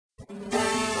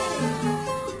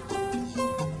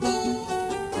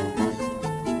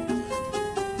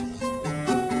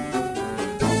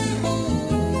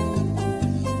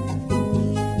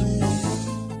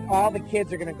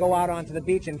kids are going to go out onto the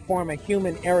beach and form a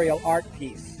human aerial art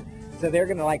piece. So they're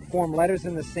going to like form letters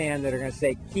in the sand that are going to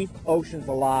say, keep oceans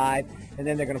alive, and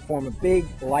then they're going to form a big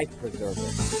life preserver.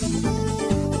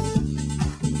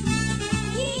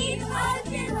 Keep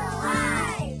oceans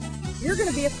alive! You're going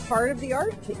to be a part of the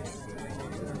art piece.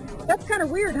 That's kind of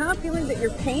weird, huh? Feeling that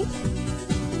you're paint?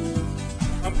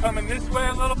 I'm coming this way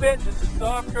a little bit, just a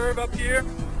soft curve up here.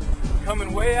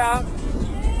 Coming way out.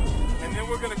 And then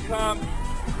we're going to come.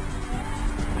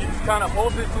 You just kind of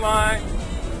hold this line.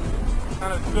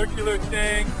 Kind of circular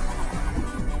thing.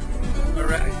 All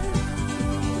right.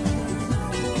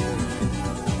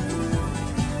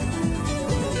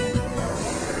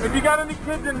 If you got any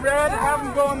kids in red, have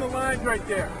them go on the lines right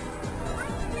there.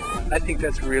 I think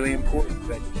that's really important,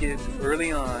 that kids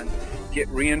early on get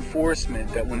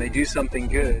reinforcement that when they do something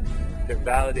good, they're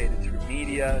validated through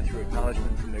media, through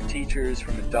acknowledgement from their teachers,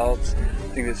 from adults.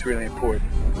 I think that's really important.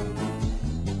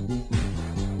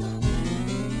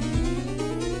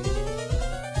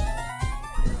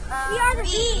 We are the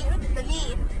V. The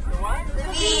V. The what? The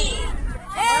V.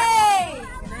 Hey!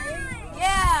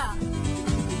 Yeah!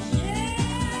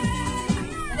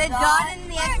 The dot and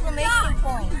the exclamation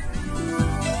point.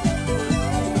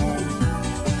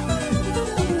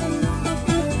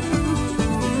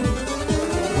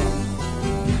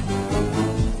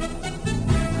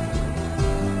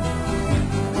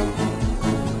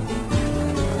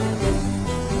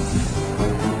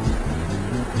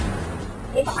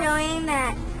 It's showing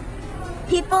that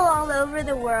people all over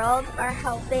the world are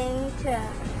helping to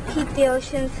keep the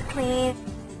oceans clean.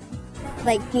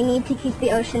 Like, you need to keep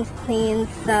the oceans clean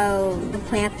so the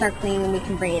plants are clean and we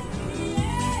can breathe.